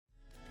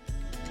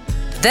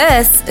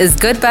This is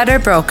Good Better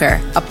Broker,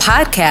 a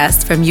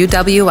podcast from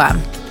UWM.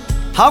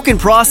 How can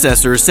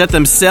processors set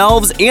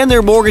themselves and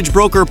their mortgage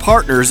broker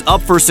partners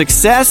up for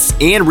success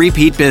and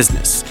repeat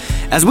business?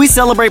 As we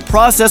celebrate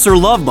Processor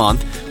Love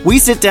Month, we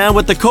sit down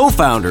with the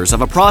co-founders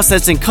of a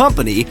processing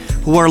company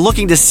who are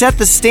looking to set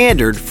the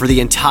standard for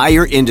the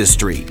entire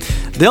industry.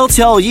 They'll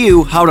tell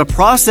you how to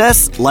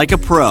process like a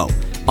pro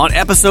on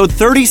episode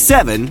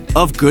 37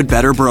 of Good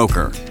Better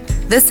Broker.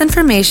 This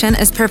information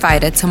is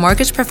provided to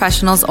mortgage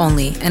professionals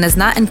only and is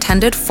not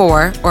intended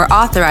for or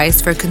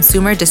authorized for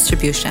consumer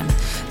distribution.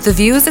 The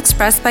views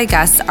expressed by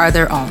guests are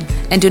their own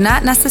and do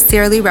not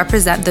necessarily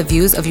represent the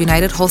views of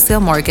United Wholesale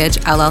Mortgage,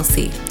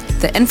 LLC.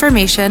 The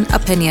information,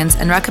 opinions,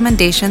 and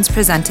recommendations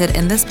presented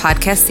in this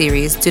podcast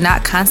series do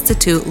not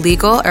constitute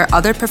legal or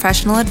other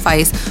professional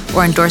advice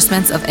or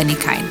endorsements of any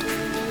kind.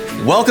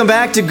 Welcome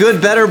back to Good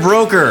Better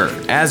Broker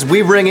as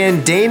we bring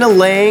in Dana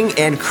Lang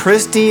and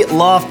Christy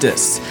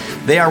Loftus.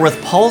 They are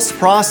with Pulse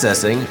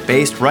Processing,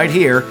 based right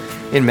here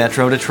in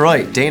Metro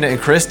Detroit. Dana and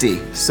Christy,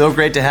 so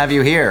great to have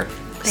you here.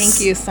 Thank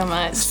you so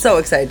much. So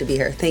excited to be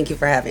here. Thank you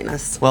for having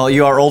us. Well,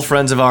 you are old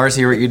friends of ours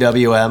here at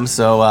UWM,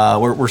 so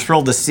we're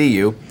thrilled to see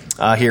you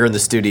here in the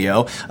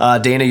studio.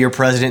 Dana, you're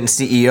president and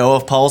CEO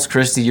of Pulse.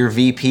 Christy, you're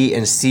VP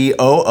and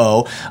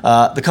COO.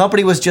 The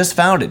company was just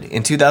founded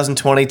in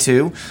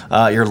 2022.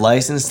 You're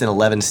licensed in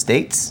 11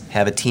 states,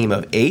 have a team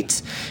of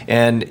 8,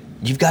 and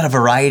you've got a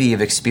variety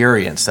of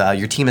experience.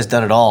 Your team has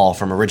done it all,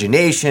 from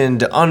origination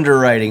to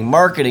underwriting,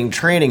 marketing,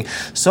 training,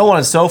 so on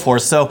and so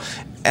forth. So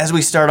as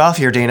we start off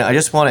here, Dana, I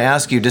just want to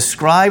ask you,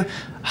 describe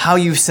how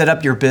you've set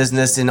up your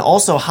business and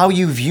also how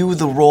you view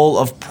the role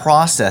of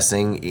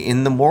processing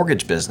in the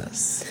mortgage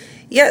business.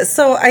 Yeah,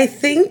 so I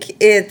think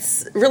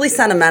it's really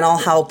sentimental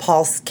how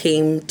Pulse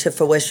came to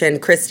fruition.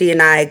 Christy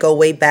and I go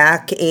way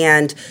back,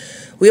 and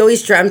we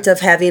always dreamt of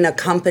having a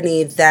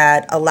company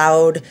that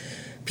allowed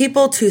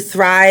people to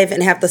thrive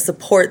and have the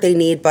support they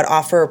need, but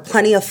offer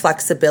plenty of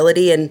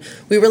flexibility. And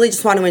we really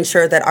just want to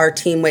ensure that our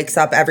team wakes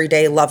up every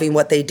day loving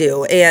what they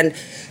do. And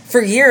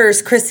for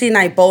years, Christy and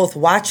I both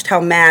watched how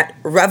Matt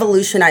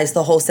revolutionized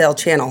the wholesale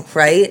channel,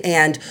 right?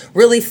 And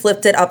really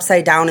flipped it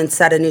upside down and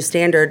set a new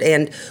standard.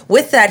 And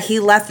with that,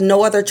 he left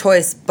no other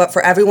choice but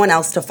for everyone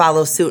else to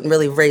follow suit and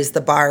really raise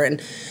the bar.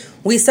 And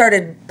we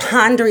started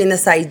pondering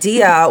this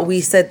idea. We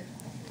said,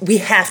 we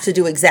have to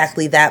do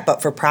exactly that,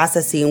 but for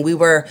processing. We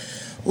were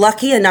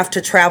lucky enough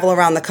to travel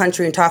around the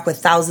country and talk with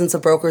thousands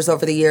of brokers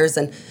over the years.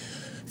 And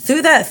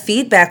through that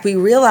feedback, we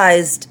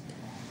realized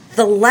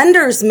the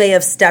lenders may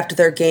have stepped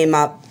their game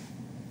up,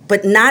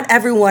 but not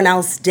everyone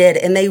else did.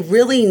 And they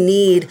really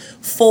need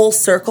full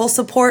circle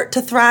support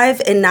to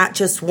thrive and not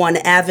just one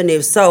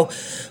avenue. So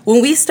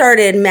when we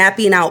started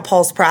mapping out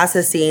Pulse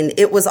Processing,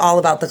 it was all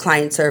about the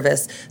client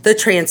service, the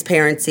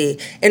transparency,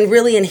 and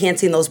really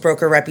enhancing those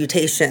broker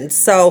reputations.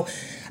 So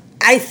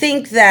I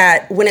think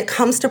that when it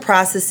comes to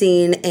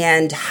processing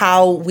and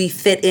how we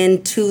fit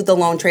into the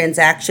loan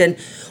transaction,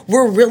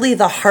 we're really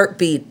the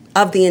heartbeat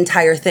of the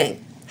entire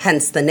thing,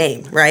 hence the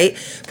name, right?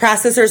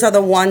 Processors are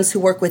the ones who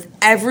work with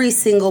every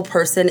single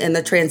person in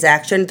the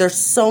transaction. There's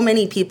so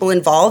many people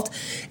involved,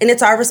 and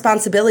it's our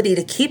responsibility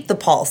to keep the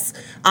pulse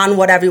on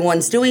what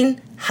everyone's doing,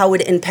 how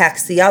it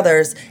impacts the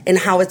others, and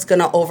how it's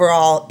going to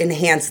overall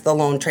enhance the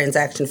loan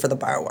transaction for the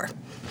borrower.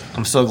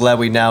 I'm so glad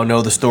we now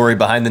know the story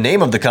behind the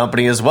name of the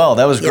company as well.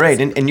 That was great.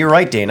 Yes. And you're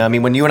right, Dana. I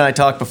mean, when you and I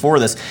talked before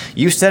this,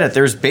 you said it.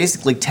 There's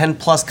basically 10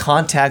 plus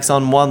contacts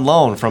on one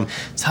loan, from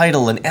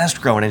title and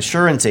escrow and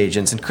insurance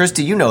agents. And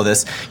Christy, you know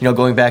this,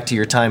 going back to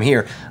your time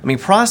here. I mean,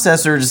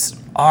 processors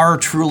are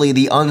truly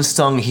the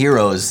unsung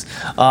heroes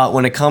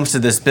when it comes to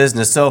this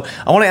business. So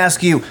I want to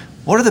ask you,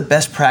 what are the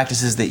best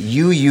practices that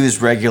you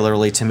use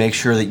regularly to make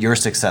sure that you're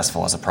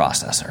successful as a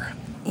processor?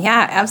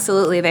 Yeah,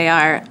 absolutely they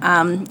are.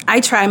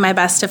 I try my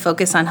best to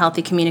focus on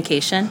healthy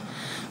communication,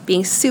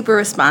 being super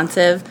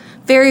responsive,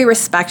 very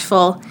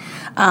respectful,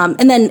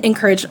 and then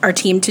encourage our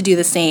team to do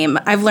the same.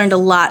 I've learned a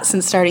lot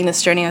since starting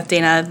this journey with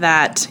Dana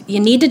that you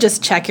need to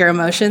just check your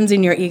emotions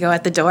and your ego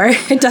at the door.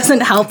 It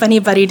doesn't help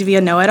anybody to be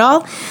a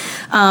know-it-all.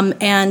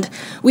 And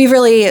we've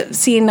really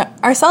seen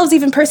ourselves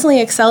even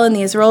personally excel in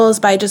these roles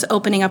by just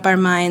opening up our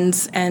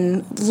minds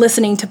and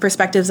listening to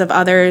perspectives of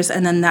others,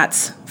 and then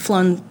that's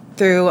flown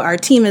through our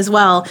team as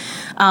well,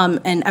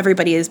 and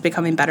everybody is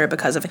becoming better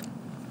because of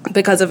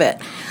it.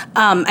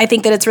 I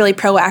think that it's really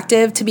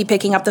proactive to be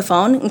picking up the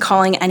phone and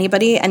calling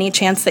anybody, any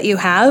chance that you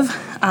have.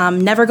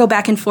 Never go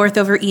back and forth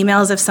over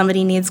emails if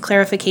somebody needs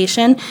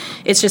clarification.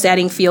 It's just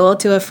adding fuel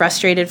to a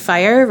frustrated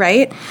fire,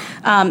 right?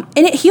 And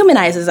it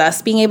humanizes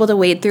us, being able to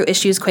wade through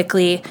issues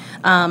quickly,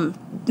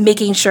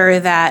 making sure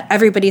that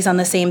everybody's on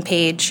the same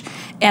page.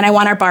 And I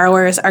want our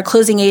borrowers, our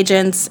closing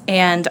agents,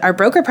 and our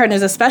broker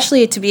partners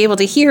especially to be able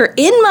to hear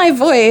in my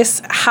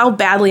voice how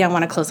badly I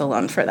want to close a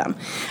loan for them.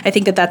 I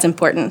think that that's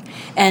important.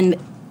 And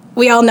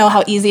we all know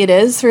how easy it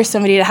is for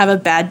somebody to have a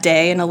bad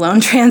day in a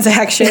loan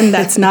transaction.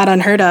 That's not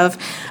unheard of.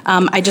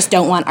 I just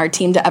don't want our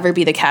team to ever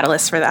be the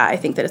catalyst for that. I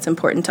think that it's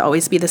important to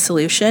always be the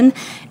solution,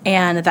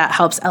 and that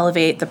helps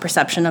elevate the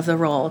perception of the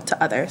role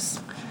to others.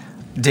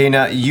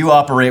 Dana, you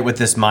operate with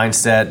this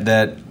mindset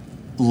that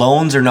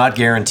loans are not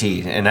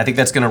guaranteed, and I think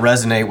that's going to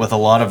resonate with a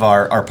lot of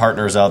our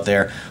partners out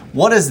there.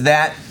 What does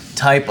that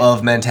type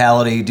of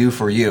mentality do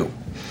for you?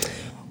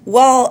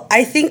 Well,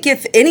 I think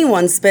if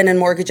anyone's been in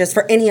mortgages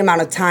for any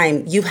amount of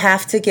time, you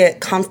have to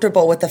get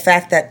comfortable with the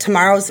fact that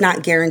tomorrow's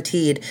not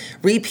guaranteed.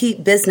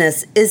 Repeat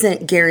business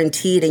isn't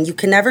guaranteed, and you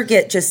can never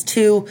get just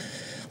too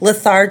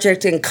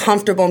lethargic and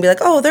comfortable and be like,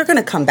 oh, they're going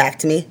to come back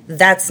to me.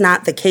 That's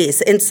not the case.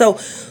 And so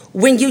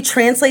when you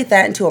translate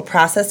that into a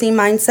processing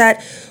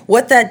mindset,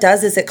 what that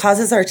does is it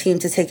causes our team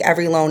to take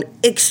every loan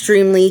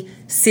extremely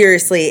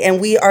seriously.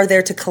 And we are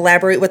there to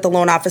collaborate with the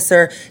loan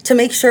officer to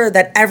make sure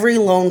that every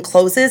loan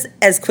closes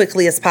as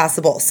quickly as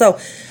possible. So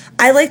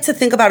I like to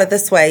think about it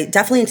this way,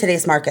 definitely in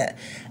today's market.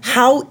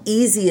 How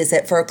easy is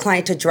it for a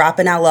client to drop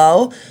an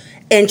LO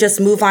and just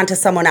move on to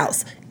someone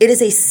else? It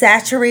is a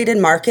saturated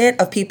market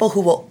of people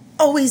who will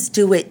always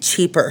do it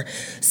cheaper.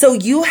 So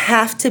you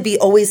have to be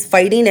always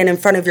fighting and in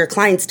front of your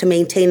clients to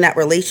maintain that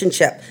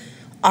relationship.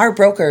 Our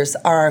brokers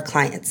are our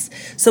clients.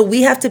 So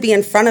we have to be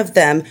in front of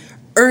them,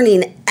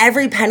 earning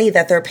every penny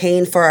that they're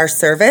paying for our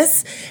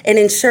service and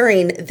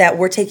ensuring that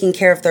we're taking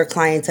care of their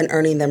clients and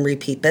earning them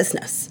repeat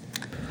business.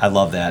 I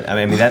love that.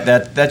 I mean,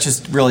 that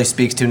just really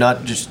speaks to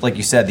not just, like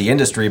you said, the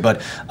industry,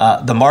 but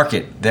the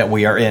market that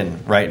we are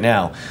in right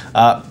now.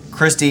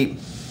 Christy,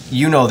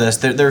 you know this.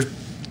 There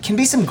can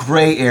be some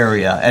gray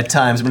area at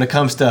times when it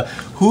comes to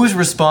who's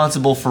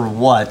responsible for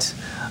what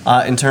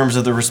in terms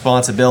of the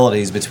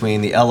responsibilities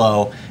between the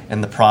LO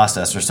and the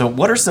processor. So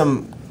what are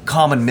some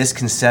common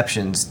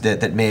misconceptions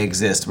that may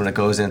exist when it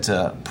goes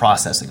into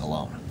processing a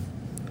loan?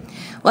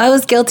 Well, I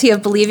was guilty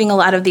of believing a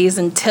lot of these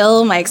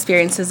until my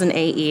experiences in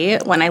AE,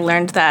 when I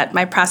learned that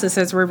my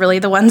processors were really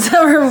the ones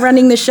that were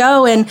running the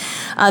show, and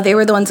they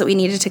were the ones that we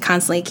needed to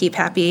constantly keep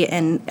happy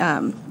and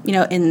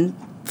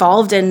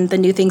involved in the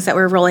new things that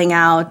we're rolling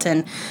out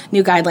and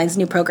new guidelines,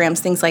 new programs,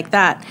 things like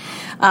that.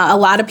 A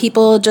lot of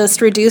people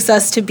just reduce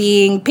us to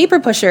being paper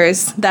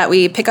pushers, that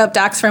we pick up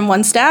docs from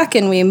one stack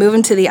and we move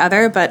them to the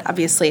other, but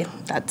obviously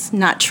that's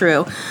not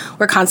true.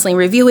 We're constantly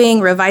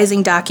reviewing,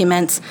 revising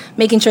documents,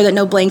 making sure that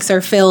no blanks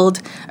are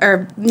filled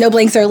or no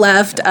blanks are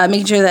left,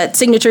 making sure that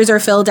signatures are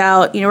filled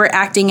out. We're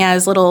acting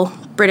as little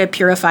Brita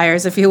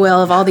purifiers, if you will,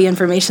 of all the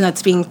information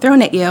that's being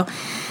thrown at you.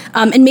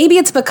 And maybe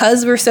it's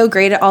because we're so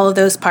great at all of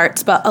those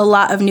parts, but a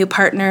lot of new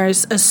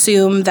partners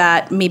assume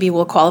that maybe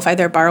we'll qualify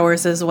their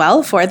borrowers as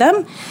well for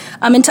them.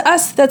 And to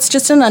us, that's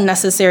just an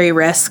unnecessary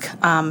risk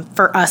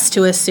for us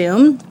to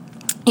assume.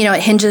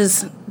 It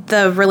hinges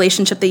the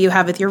relationship that you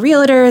have with your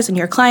realtors and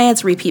your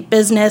clients, repeat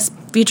business,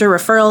 future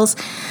referrals.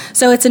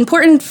 So it's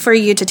important for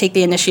you to take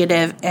the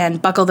initiative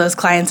and buckle those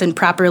clients in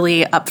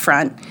properly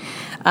upfront.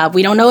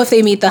 We don't know if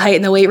they meet the height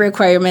and the weight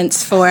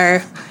requirements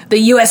for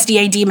the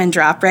USDA demon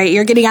drop, right?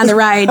 You're getting on the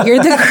ride. You're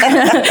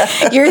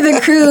the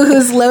crew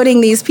who's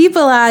loading these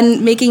people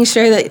on, making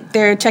sure that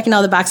they're checking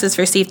all the boxes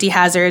for safety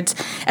hazards.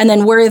 And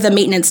then we're the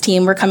maintenance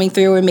team. We're coming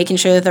through. We're making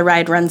sure that the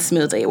ride runs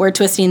smoothly. We're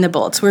twisting the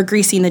bolts. We're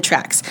greasing the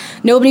tracks.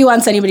 Nobody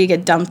wants anybody to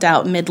get dumped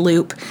out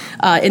mid-loop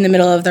in the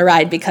middle of the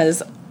ride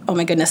because, oh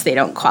my goodness, they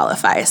don't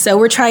qualify. So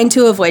we're trying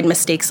to avoid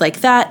mistakes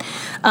like that.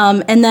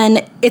 And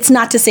then it's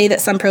not to say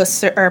that some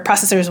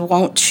processors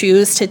won't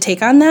choose to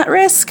take on that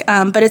risk,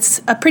 but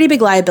it's a pretty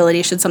big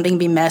liability should something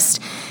be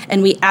missed.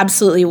 And we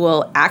absolutely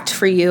will act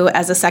for you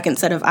as a second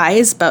set of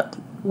eyes, but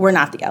we're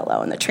not the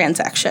LO in the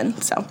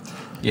transaction. So.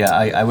 Yeah,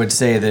 I would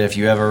say that if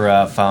you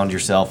ever found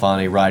yourself on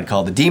a ride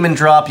called the Demon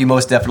Drop, you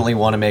most definitely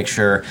want to make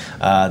sure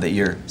that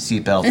your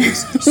seatbelt is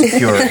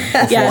secure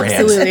beforehand. Yeah,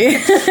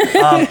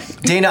 absolutely.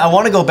 Dana, I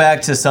want to go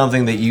back to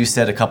something that you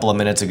said a couple of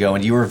minutes ago,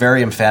 and you were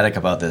very emphatic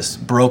about this.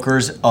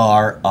 Brokers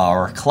are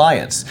our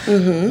clients.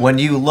 Mm-hmm. When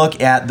you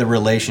look at the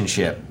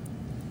relationship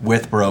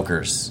with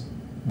brokers,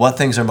 what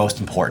things are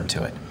most important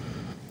to it?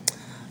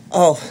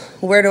 Oh,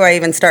 where do I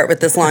even start with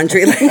this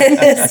laundry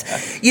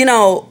list?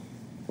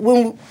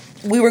 When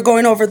we were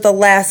going over the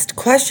last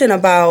question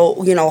about,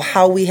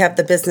 how we have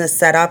the business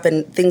set up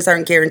and things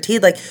aren't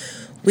guaranteed. Like,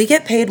 we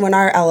get paid when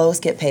our LOs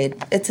get paid.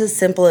 It's as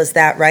simple as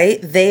that, right?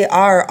 They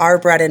are our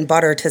bread and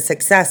butter to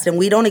success, and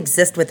we don't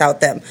exist without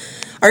them.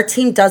 Our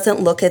team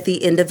doesn't look at the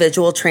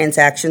individual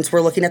transactions.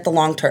 We're looking at the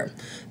long term,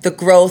 the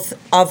growth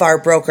of our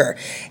broker.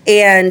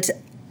 And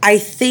I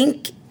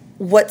think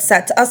what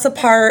sets us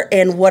apart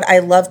and what I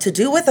love to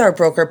do with our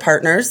broker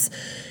partners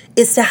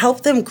is to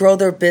help them grow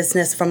their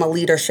business from a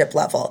leadership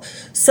level.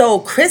 So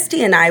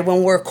Christy and I,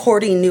 when we're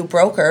courting new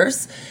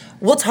brokers,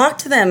 we'll talk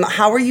to them.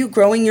 How are you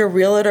growing your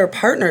realtor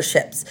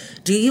partnerships?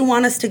 Do you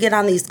want us to get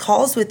on these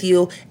calls with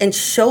you and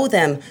show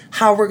them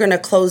how we're going to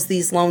close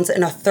these loans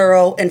in a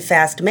thorough and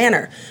fast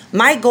manner?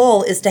 My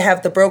goal is to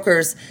have the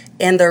brokers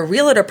and their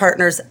realtor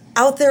partners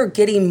out there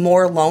getting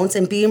more loans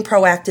and being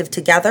proactive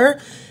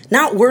together,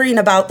 not worrying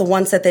about the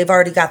ones that they've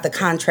already got the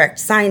contract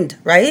signed,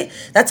 right?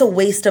 That's a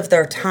waste of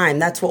their time.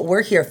 That's what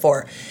we're here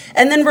for.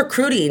 And then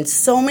recruiting.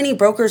 So many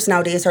brokers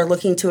nowadays are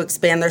looking to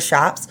expand their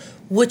shops,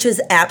 which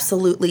is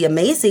absolutely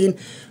amazing.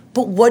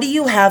 But what do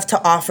you have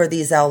to offer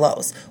these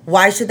LOs?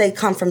 Why should they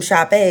come from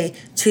shop A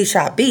to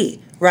shop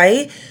B,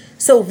 right?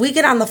 So if we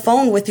get on the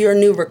phone with your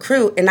new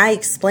recruit and I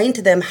explain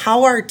to them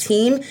how our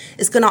team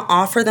is going to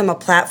offer them a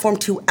platform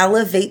to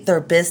elevate their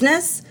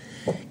business,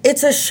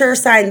 it's a sure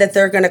sign that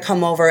they're going to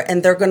come over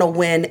and they're going to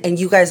win, and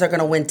you guys are going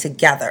to win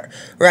together,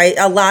 right?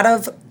 A lot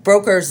of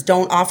brokers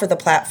don't offer the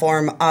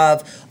platform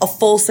of a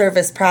full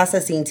service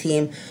processing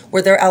team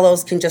where their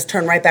LOs can just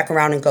turn right back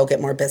around and go get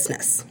more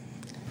business.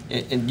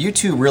 And you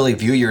two really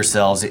view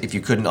yourselves, if you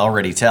couldn't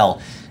already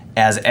tell,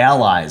 as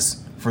allies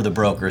for the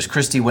brokers.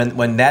 Christy,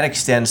 when that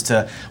extends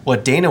to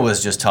what Dana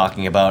was just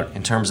talking about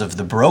in terms of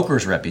the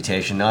broker's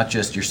reputation, not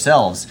just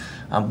yourselves,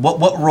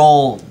 what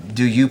role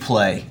do you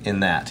play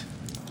in that?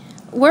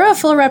 We're a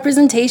full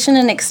representation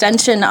and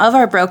extension of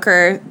our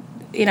broker,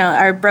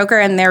 our broker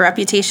and their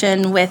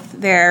reputation with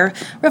their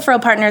referral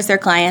partners, their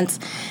clients.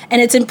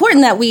 And it's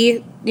important that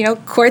we,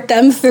 court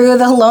them through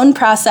the loan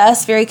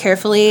process very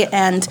carefully,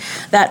 and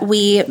that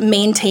we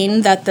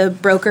maintain that the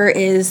broker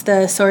is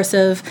the source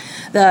of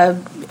the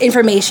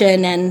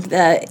information and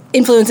the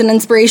influence and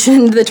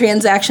inspiration of the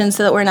transaction,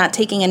 so that we're not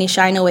taking any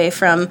shine away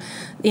from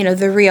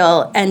the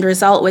real end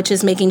result, which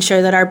is making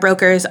sure that our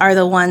brokers are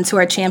the ones who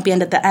are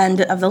championed at the end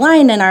of the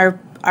line, and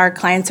our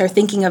clients are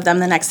thinking of them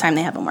the next time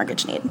they have a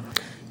mortgage need.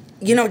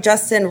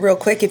 Justin, real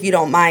quick, if you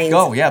don't mind.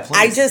 Oh, yeah, please.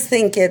 I just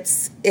think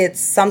it's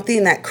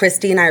something that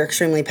Christy and I are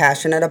extremely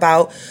passionate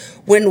about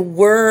when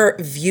we're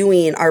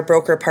viewing our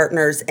broker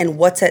partners and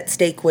what's at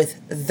stake with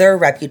their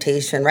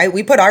reputation, right?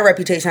 We put our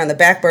reputation on the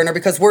back burner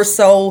because we're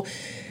so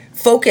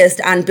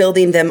focused on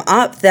building them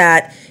up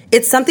that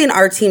it's something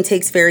our team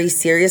takes very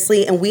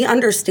seriously, and we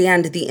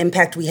understand the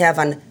impact we have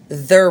on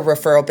their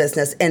referral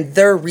business and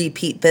their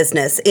repeat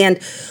business.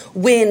 And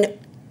when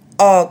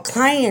a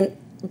client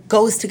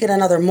goes to get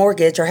another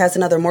mortgage or has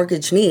another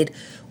mortgage need,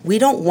 we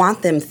don't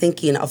want them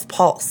thinking of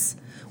Pulse.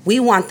 We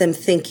want them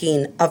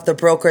thinking of the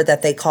broker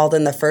that they called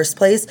in the first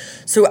place.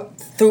 So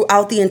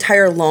throughout the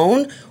entire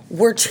loan,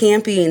 we're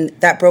championing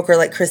that broker,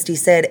 like Christy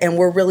said, and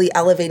we're really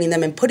elevating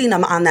them and putting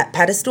them on that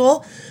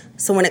pedestal.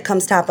 So when it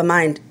comes top of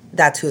mind,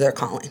 that's who they're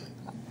calling.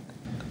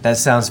 That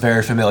sounds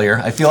very familiar.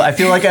 I feel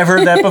like I've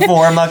heard that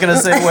before. I'm not going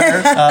to say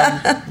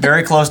where.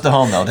 Very close to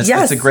home, though.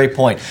 That's a great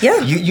point.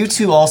 Yeah. You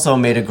two also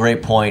made a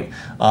great point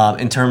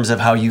in terms of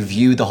how you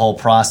view the whole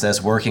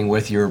process working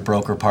with your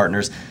broker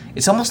partners.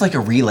 It's almost like a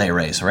relay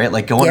race, right?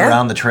 Like going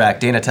around the track.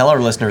 Dana, tell our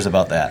listeners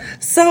about that.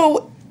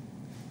 So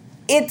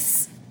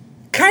it's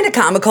kind of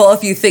comical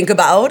if you think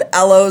about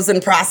LOs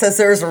and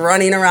processors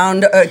running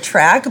around a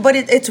track, but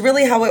it's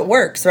really how it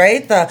works,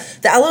 right? The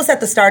LO's at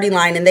the starting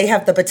line, and they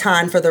have the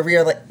baton for the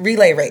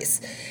relay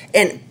race.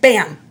 And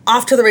bam,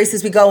 off to the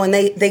races we go, and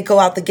they go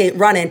out the gate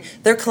running.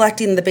 They're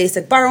collecting the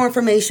basic borrow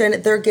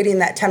information. They're getting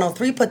that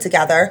 1003 put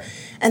together.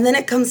 And then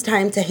it comes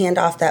time to hand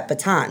off that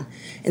baton.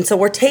 And so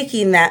we're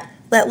taking that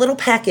little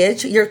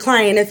package, your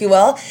client, if you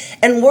will,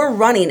 and we're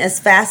running as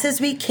fast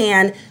as we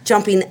can,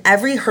 jumping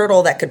every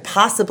hurdle that could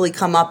possibly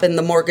come up in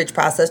the mortgage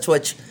process,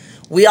 which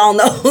we all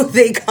know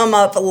they come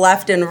up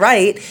left and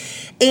right.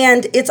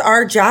 And it's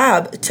our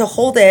job to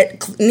hold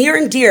it near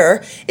and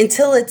dear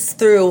until it's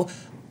through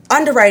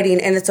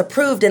underwriting and it's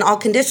approved and all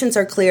conditions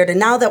are cleared. And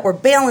now that we're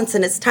balanced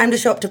and it's time to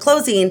show up to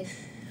closing,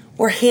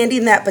 we're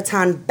handing that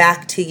baton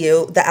back to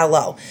you, the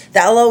LO.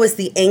 The LO is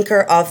the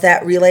anchor of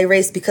that relay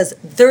race because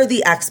they're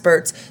the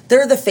experts.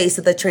 They're the face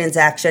of the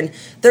transaction.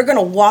 They're going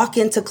to walk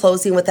into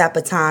closing with that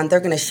baton.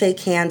 They're going to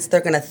shake hands.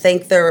 They're going to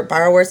thank their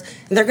borrowers,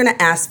 and they're going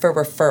to ask for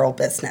referral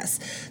business.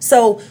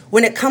 So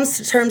when it comes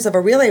to terms of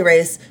a relay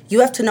race, you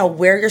have to know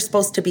where you're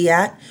supposed to be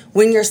at,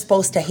 when you're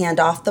supposed to hand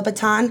off the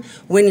baton,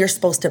 when you're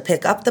supposed to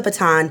pick up the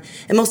baton,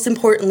 and most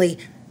importantly,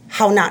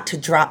 how not to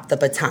drop the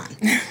baton.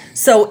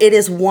 So it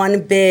is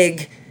one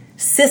big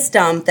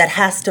system that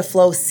has to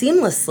flow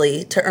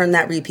seamlessly to earn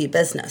that repeat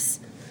business.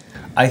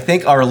 I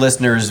think our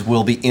listeners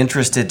will be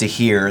interested to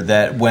hear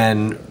that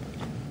when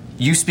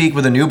you speak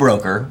with a new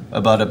broker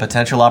about a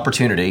potential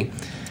opportunity,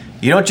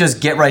 you don't just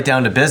get right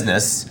down to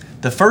business.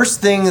 The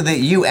first thing that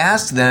you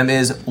ask them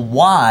is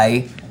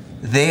why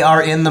they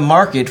are in the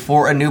market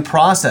for a new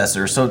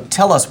processor. So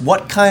tell us,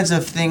 what kinds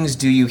of things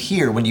do you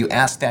hear when you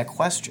ask that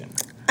question?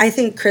 I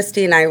think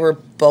Christy and I were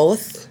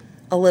both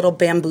a little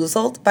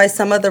bamboozled by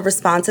some of the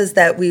responses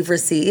that we've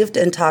received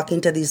in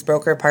talking to these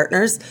broker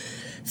partners.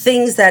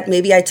 Things that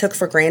maybe I took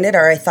for granted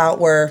or I thought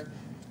were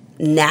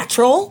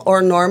natural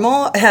or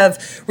normal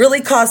have really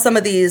caused some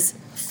of these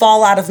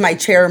fall out of my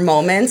chair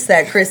moments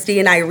that Christy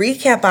and I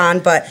recap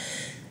on. But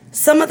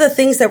some of the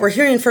things that we're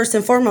hearing first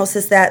and foremost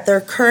is that their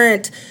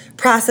current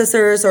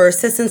processors or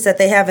assistants that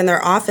they have in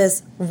their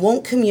office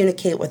won't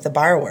communicate with the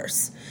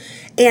borrowers.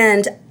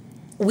 And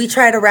we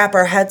try to wrap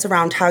our heads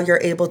around how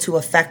you're able to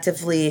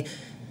effectively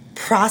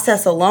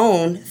process a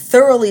loan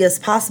thoroughly as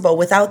possible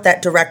without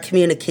that direct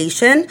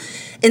communication.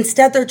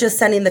 Instead, they're just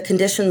sending the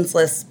conditions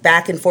list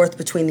back and forth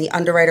between the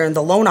underwriter and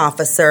the loan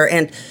officer.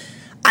 And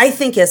I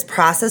think as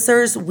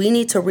processors, we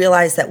need to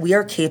realize that we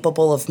are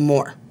capable of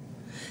more,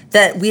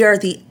 that we are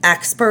the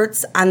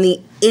experts on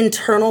the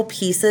internal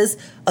pieces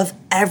of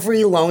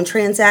every loan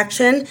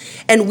transaction,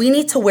 and we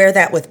need to wear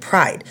that with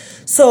pride.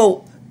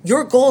 So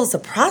your goal as a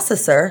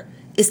processor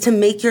is to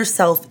make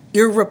yourself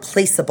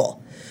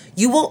irreplaceable.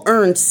 You will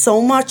earn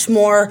so much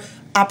more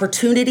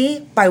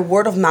opportunity by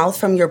word of mouth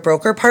from your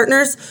broker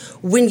partners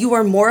when you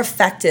are more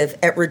effective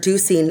at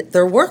reducing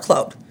their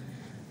workload.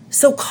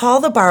 So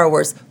call the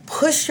borrowers,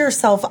 push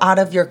yourself out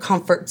of your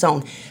comfort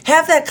zone,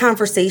 have that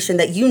conversation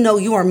that you know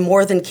you are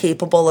more than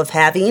capable of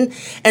having,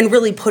 and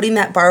really putting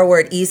that borrower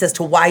at ease as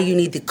to why you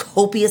need the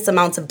copious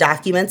amounts of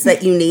documents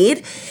that you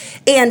need.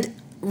 And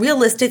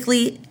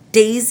realistically,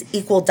 days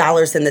equal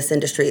dollars in this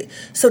industry.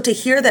 So to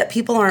hear that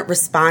people aren't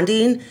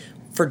responding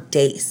for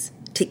days,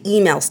 to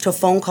emails, to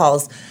phone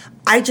calls,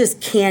 I just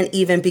can't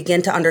even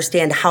begin to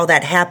understand how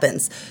that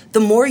happens.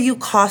 The more you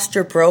cost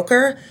your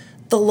broker,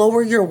 the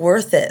lower your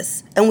worth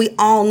is. And we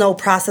all know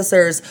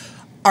processors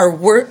are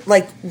worth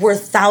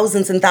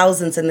thousands and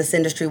thousands in this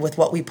industry with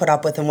what we put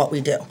up with and what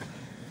we do.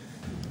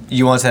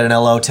 You once had an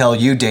LO tell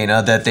you,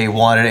 Dana, that they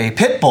wanted a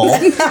pit bull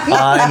and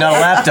not a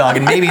lap dog,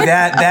 and maybe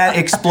that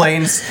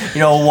explains,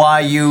 why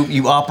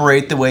you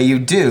operate the way you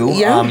do.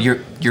 Yeah.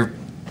 You're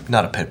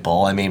not a pit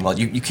bull. I mean, well,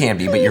 you can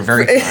be, but you're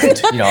very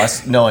kind.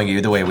 Us knowing you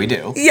the way we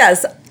do.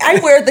 Yes, I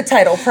wear the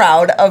title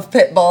proud of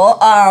pit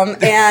bull,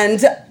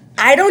 and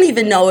I don't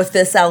even know if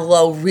this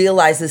LO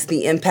realizes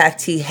the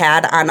impact he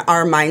had on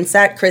our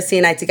mindset, Christy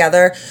and I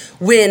together,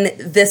 when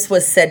this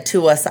was said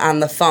to us on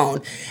the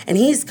phone. And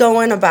he's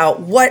going about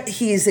what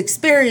he's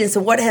experienced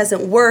and what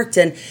hasn't worked.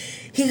 And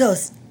he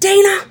goes,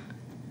 Dana,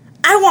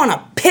 I want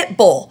a pit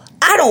bull.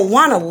 I don't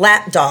want a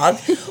lap dog.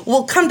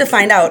 Well, come to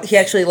find out, he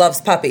actually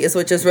loves puppies,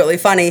 which is really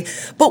funny.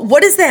 But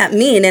what does that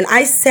mean? And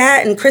I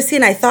sat and Christy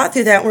and I thought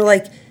through that and we're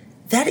like,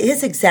 that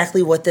is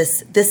exactly what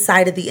this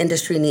side of the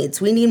industry needs.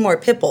 We need more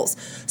pit bulls.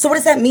 So what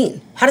does that mean?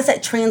 How does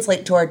that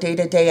translate to our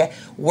day-to-day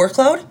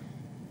workload?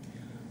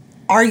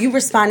 Are you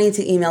responding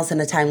to emails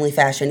in a timely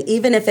fashion?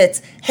 Even if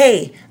it's,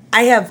 hey,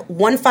 I have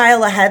one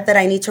file ahead that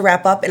I need to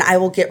wrap up and I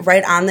will get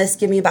right on this.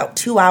 Give me about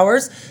 2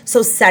 hours.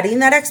 So setting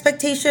that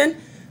expectation,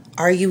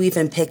 are you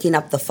even picking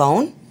up the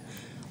phone?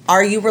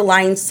 Are you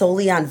relying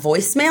solely on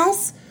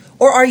voicemails?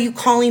 Or are you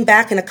calling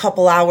back in a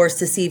couple hours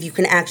to see if you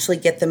can actually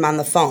get them on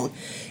the phone?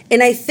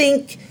 And I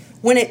think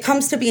when it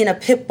comes to being a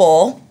pit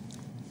bull,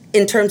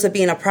 in terms of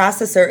being a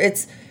processor,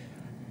 it's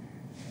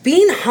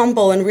being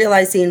humble and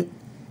realizing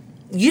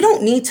you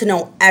don't need to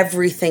know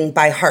everything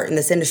by heart in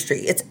this industry.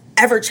 It's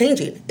ever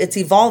changing. It's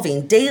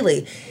evolving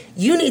daily.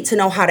 You need to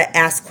know how to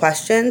ask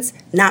questions,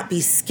 not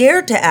be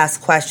scared to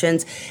ask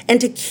questions,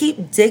 and to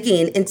keep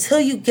digging until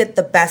you get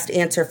the best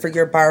answer for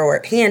your borrower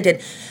at hand.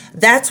 And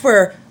that's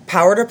where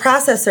Power to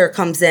Processor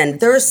comes in.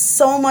 There is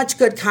so much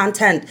good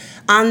content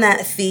on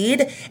that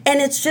feed,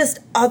 and it's just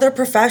other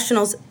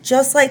professionals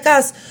just like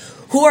us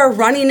who are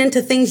running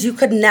into things you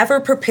could never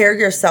prepare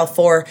yourself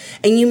for,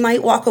 and you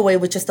might walk away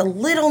with just a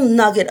little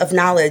nugget of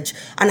knowledge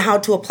on how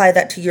to apply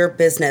that to your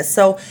business.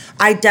 So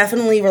I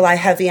definitely rely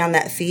heavy on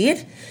that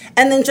feed.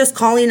 And then just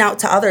calling out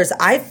to others.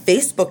 I've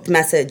Facebook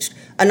messaged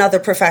another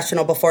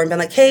professional before and been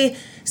like, hey,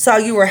 saw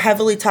you were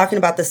heavily talking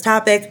about this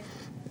topic.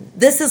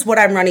 This is what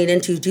I'm running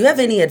into. Do you have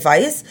any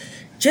advice?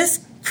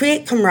 Just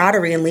create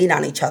camaraderie and lean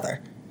on each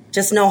other.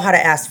 Just know how to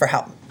ask for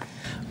help.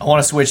 I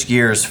want to switch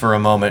gears for a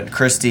moment.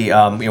 Christy,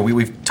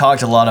 we've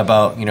talked a lot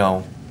about,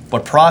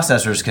 what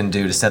processors can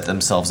do to set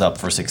themselves up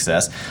for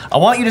success. I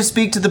want you to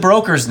speak to the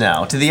brokers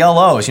now, to the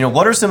LOs.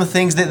 What are some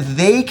things that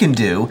they can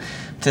do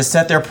to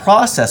set their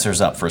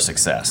processors up for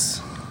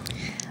success?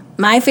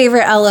 My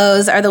favorite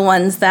LOs are the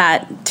ones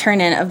that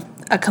turn in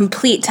a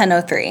complete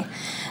 1003.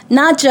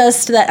 Not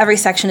just that every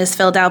section is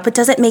filled out, but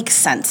does it make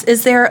sense?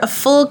 Is there a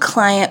full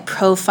client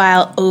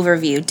profile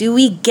overview? Do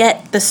we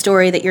get the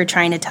story that you're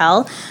trying to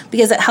tell?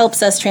 Because it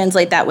helps us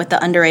translate that with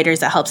the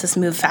underwriters. That helps us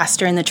move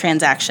faster in the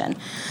transaction.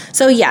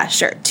 So yeah,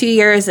 sure. 2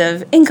 years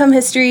of income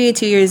history,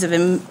 2 years of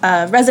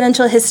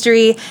residential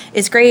history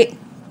is great,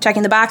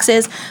 checking the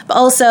boxes, but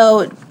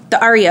also the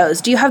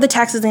REOs. Do you have the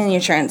taxes and the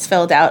insurance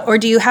filled out? Or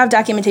do you have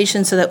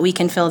documentation so that we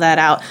can fill that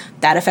out?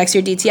 That affects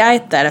your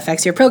DTI, that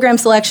affects your program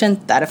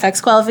selection, that affects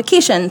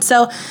qualification.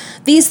 So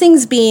these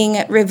things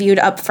being reviewed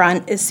up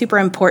front is super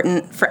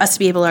important for us to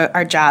be able to do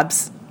our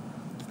jobs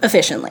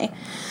efficiently.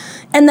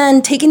 And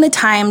then taking the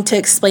time to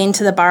explain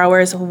to the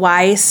borrowers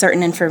why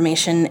certain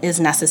information is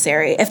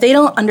necessary. If they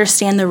don't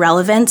understand the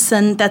relevance,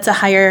 then that's a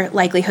higher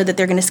likelihood that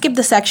they're going to skip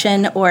the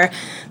section or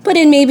put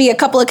in maybe a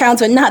couple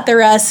accounts but not the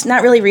rest,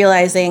 not really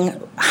realizing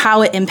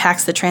how it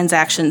impacts the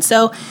transaction.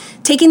 So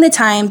taking the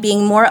time,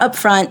 being more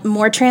upfront,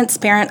 more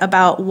transparent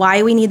about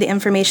why we need the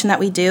information that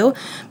we do,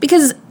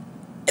 because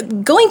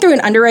going through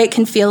an underwrite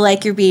can feel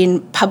like you're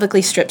being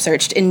publicly strip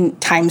searched in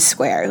Times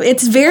Square.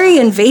 It's very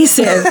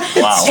invasive.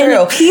 Wow.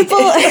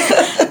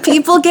 And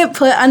people get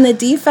put on the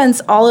defense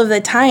all of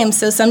the time.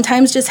 So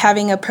sometimes just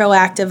having a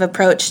proactive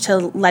approach to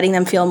letting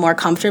them feel more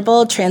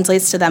comfortable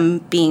translates to them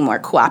being more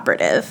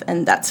cooperative,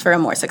 and that's for a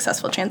more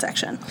successful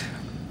transaction.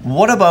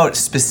 What about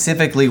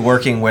specifically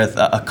working with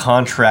a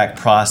contract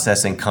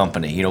processing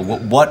company?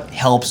 What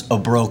helps a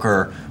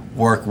broker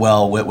work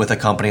well with a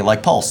company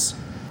like Pulse?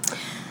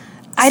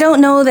 I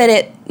don't know that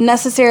it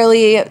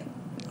necessarily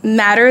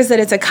matters that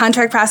it's a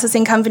contract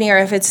processing company or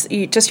if it's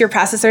just your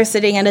processor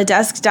sitting at a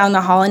desk down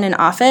the hall in an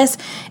office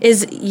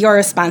is your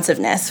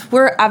responsiveness.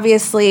 We're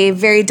obviously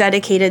very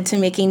dedicated to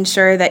making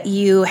sure that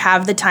you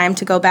have the time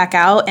to go back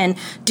out and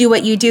do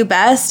what you do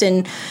best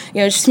and,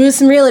 smooth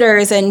some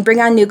realtors and bring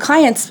on new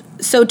clients.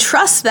 So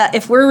trust that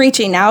if we're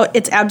reaching out,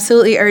 it's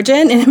absolutely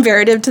urgent and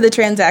imperative to the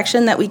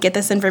transaction that we get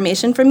this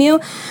information from you.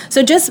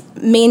 So just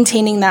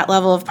maintaining that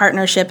level of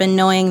partnership and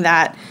knowing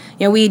that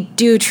we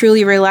do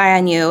truly rely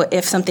on you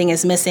if something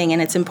is missing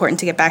and it's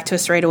important to get back to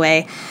us right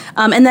away.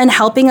 And then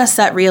helping us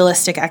set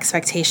realistic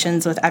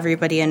expectations with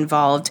everybody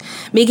involved,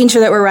 making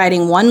sure that we're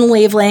riding one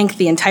wavelength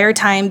the entire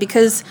time,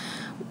 because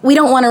we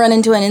don't want to run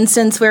into an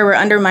instance where we're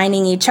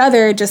undermining each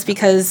other just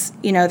because,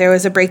 there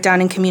was a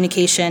breakdown in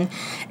communication.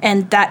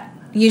 And that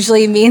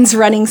usually means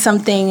running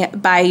something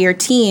by your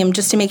team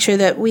just to make sure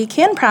that we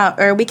can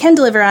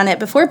deliver on it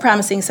before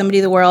promising somebody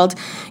the world.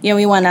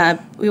 We want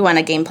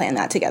to game plan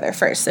that together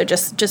first. So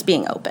just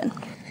being open.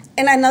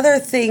 And another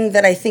thing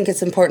that I think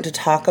it's important to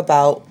talk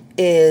about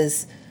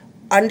is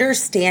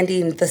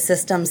understanding the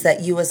systems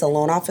that you as a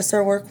loan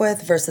officer work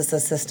with versus the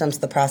systems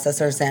the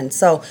processor's in.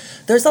 So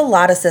there's a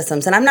lot of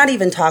systems, and I'm not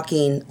even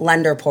talking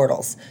lender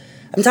portals.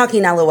 I'm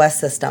talking LOS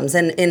systems.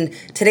 And in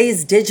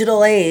today's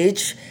digital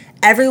age,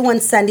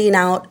 everyone's sending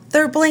out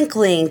their Blink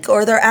link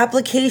or their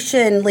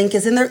application link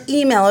is in their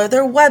email or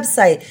their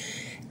website.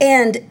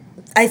 And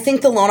I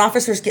think the loan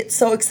officers get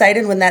so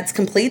excited when that's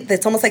complete.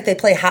 It's almost like they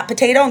play hot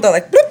potato and they're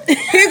like, bloop,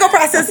 here you go,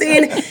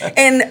 processing.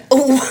 And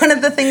one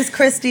of the things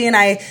Christy and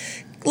I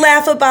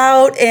laugh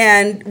about,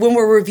 and when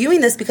we're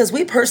reviewing this, because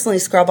we personally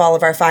scrub all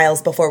of our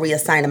files before we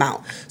assign them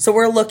out. So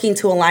we're looking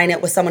to align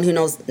it with someone who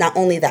knows not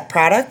only that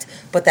product,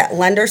 but that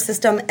lender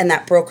system and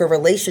that broker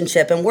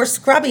relationship. And we're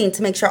scrubbing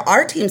to make sure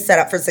our team's set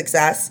up for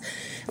success.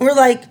 And we're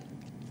like,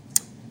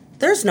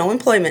 there's no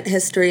employment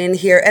history in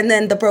here. And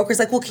then the broker's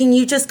like, well, can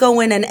you just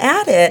go in and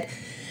add it?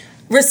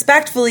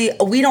 Respectfully,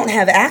 we don't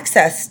have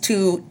access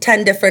to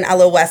 10 different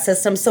LOS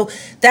systems. So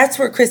that's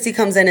where Christy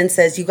comes in and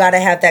says, you got to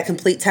have that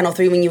complete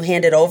 1003 when you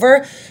hand it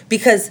over,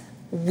 because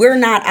we're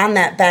not on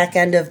that back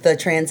end of the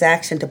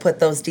transaction to put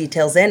those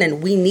details in,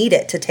 and we need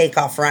it to take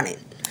off running.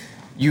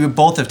 You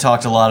both have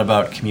talked a lot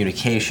about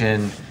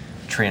communication,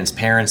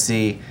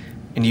 transparency,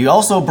 and you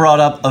also brought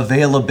up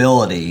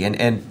availability.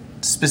 And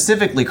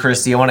specifically,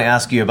 Christy, I want to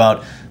ask you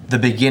about the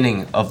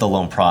beginning of the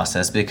loan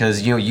process,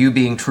 because you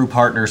being true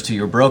partners to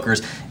your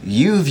brokers,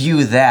 you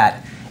view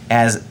that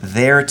as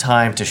their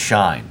time to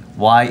shine.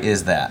 Why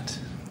is that?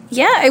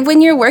 Yeah, when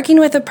you're working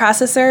with a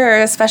processor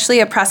or especially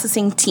a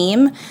processing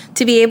team,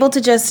 to be able to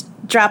just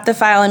drop the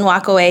file and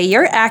walk away,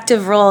 your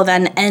active role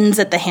then ends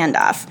at the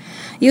handoff.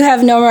 You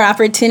have no more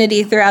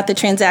opportunity throughout the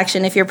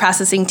transaction, if your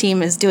processing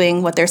team is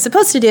doing what they're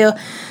supposed to do,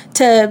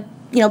 to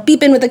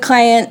beep in with the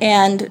client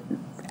and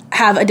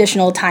have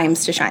additional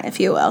times to shine, if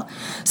you will.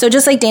 So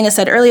just like Dana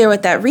said earlier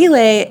with that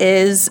relay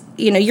is,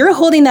 you're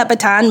holding that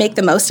baton, make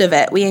the most of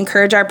it. We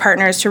encourage our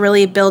partners to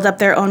really build up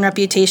their own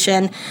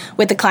reputation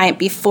with the client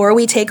before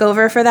we take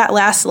over for that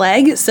last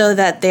leg, so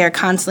that they are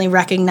constantly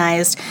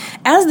recognized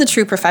as the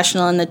true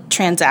professional in the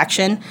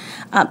transaction,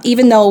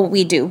 even though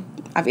we do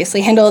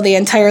obviously handle the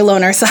entire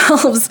loan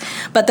ourselves.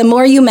 But the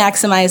more you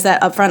maximize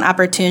that upfront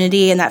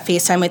opportunity and that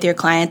face time with your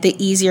client,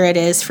 the easier it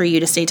is for you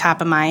to stay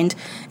top of mind.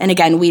 And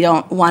again, we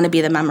don't want to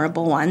be the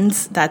memorable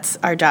ones. That's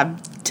our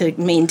job, to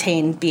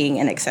maintain being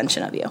an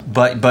extension of you.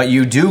 But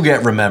you do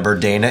get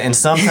remembered, Dana, and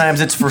sometimes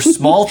it's for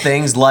small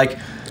things like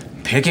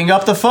picking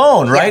up the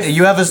phone, right? Yes.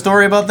 You have a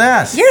story about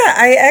that.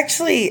 Yeah,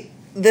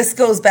 this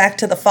goes back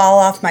to the fall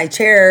off my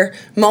chair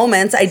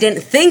moments. I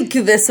didn't think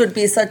this would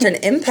be such an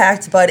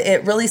impact, but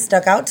it really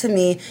stuck out to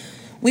me.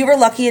 We were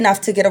lucky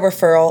enough to get a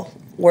referral,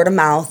 word of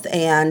mouth,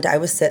 and I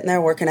was sitting there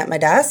working at my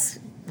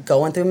desk,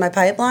 going through my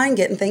pipeline,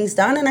 getting things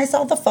done, and I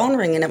saw the phone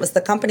ring, and it was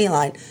the company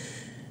line.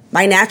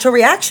 My natural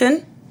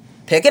reaction,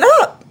 pick it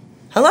up.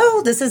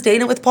 Hello, this is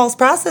Dana with Pulse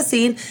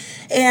Processing.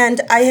 And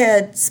I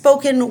had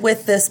spoken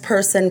with this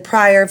person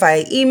prior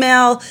via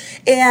email,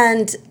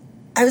 and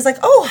I was like,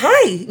 oh,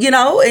 hi,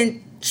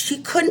 and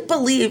she couldn't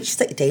believe. She's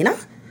like, Dana,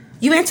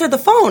 you answered the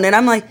phone. And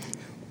I'm like,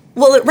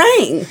 well, it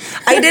rang.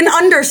 I didn't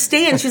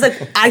understand. She's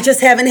like, I just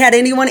haven't had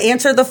anyone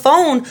answer the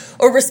phone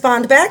or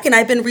respond back. And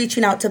I've been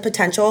reaching out to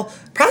potential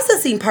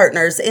processing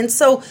partners. And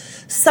so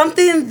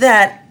something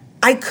that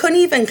I couldn't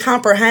even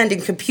comprehend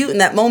and compute in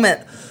that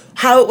moment,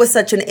 how it was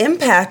such an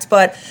impact.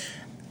 But,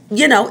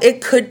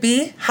 it could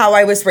be how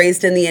I was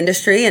raised in the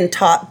industry and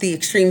taught the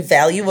extreme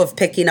value of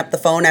picking up the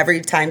phone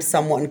every time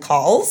someone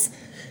calls.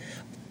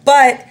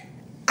 But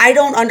I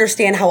don't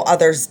understand how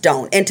others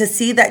don't. And to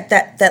see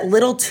that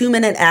little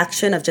 2-minute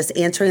action of just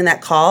answering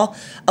that call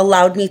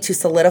allowed me to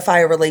solidify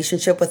a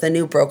relationship with a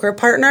new broker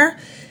partner.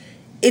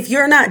 If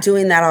you're not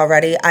doing that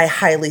already, I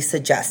highly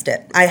suggest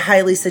it. I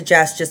highly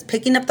suggest just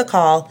picking up the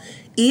call.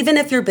 Even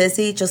if you're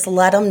busy, just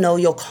let them know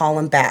you'll call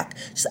them back.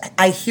 Just,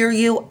 I hear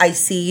you. I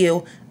see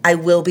you. I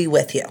will be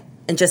with you.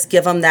 And just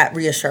give them that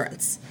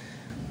reassurance.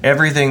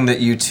 Everything that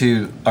you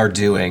two are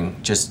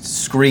doing just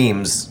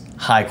screams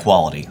high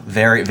quality,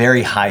 very,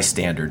 very high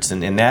standards.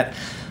 And that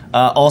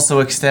also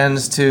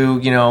extends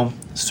to,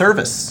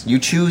 service. You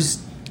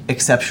choose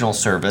exceptional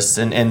service,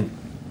 and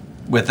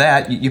with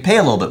that, you pay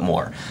a little bit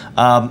more.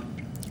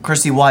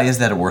 Christy, why is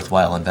that a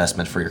worthwhile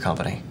investment for your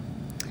company?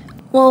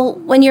 Well,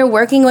 when you're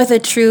working with a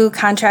true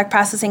contract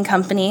processing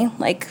company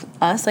like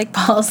us, like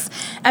Pulse,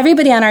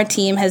 everybody on our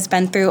team has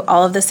been through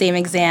all of the same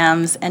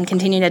exams and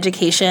continued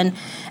education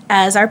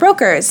as our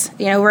brokers.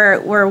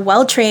 We're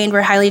well trained,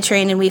 we're highly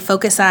trained, and we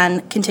focus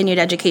on continued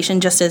education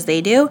just as they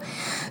do.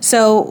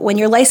 So when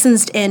you're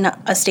licensed in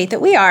a state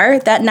that we are,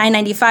 that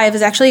 $995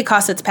 is actually a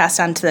cost that's passed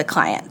on to the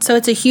client. So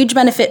it's a huge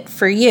benefit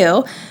for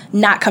you,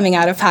 not coming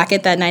out of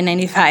pocket that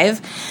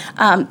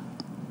 $995.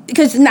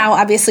 Because now,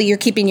 obviously, you're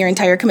keeping your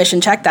entire commission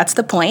check. That's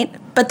the point.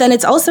 But then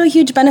it's also a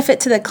huge benefit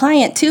to the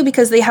client, too,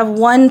 because they have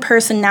one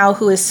person now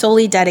who is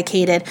solely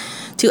dedicated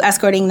to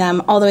escorting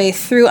them all the way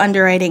through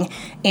underwriting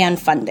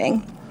and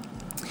funding.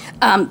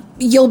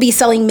 You'll be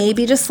selling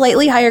maybe just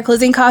slightly higher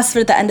closing costs,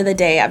 but at the end of the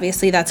day,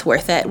 obviously, that's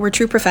worth it. We're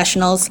true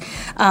professionals.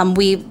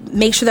 We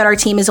make sure that our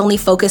team is only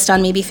focused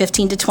on maybe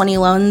 15 to 20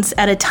 loans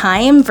at a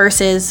time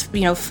versus,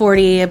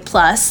 40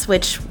 plus,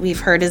 which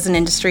we've heard is an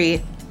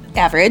industry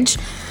average.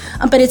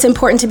 But it's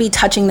important to be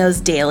touching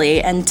those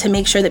daily and to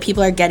make sure that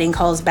people are getting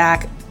calls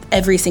back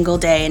every single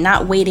day and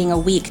not waiting a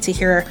week to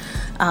hear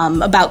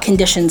about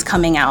conditions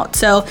coming out.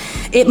 So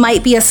it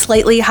might be a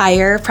slightly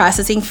higher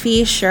processing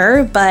fee,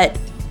 sure, but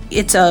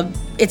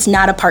it's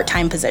not a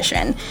part-time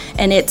position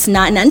and it's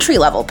not an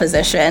entry-level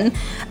position.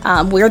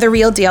 We're the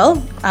real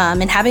deal,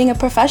 and having a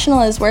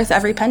professional is worth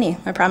every penny,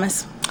 I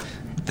promise.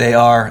 They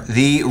are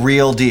the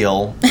real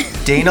deal.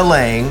 Dana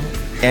Lang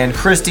and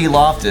Christy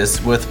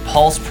Loftus with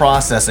Pulse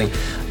Processing.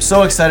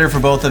 So excited for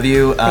both of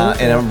you,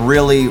 and I'm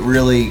really,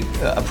 really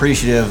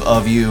appreciative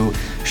of you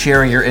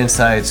sharing your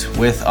insights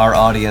with our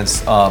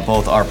audience,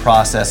 both our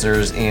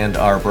processors and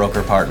our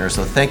broker partners.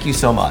 So thank you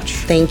so much.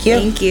 Thank you.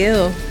 Thank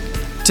you.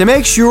 To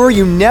make sure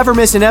you never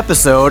miss an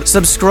episode,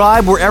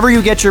 subscribe wherever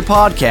you get your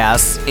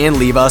podcasts and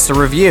leave us a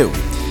review.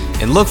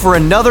 And look for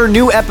another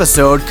new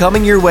episode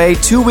coming your way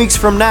 2 weeks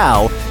from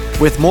now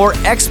with more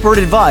expert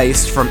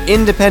advice from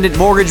independent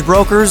mortgage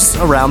brokers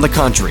around the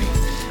country.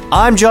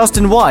 I'm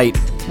Justin White.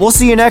 We'll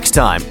see you next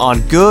time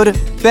on Good,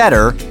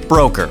 Better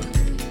Broker.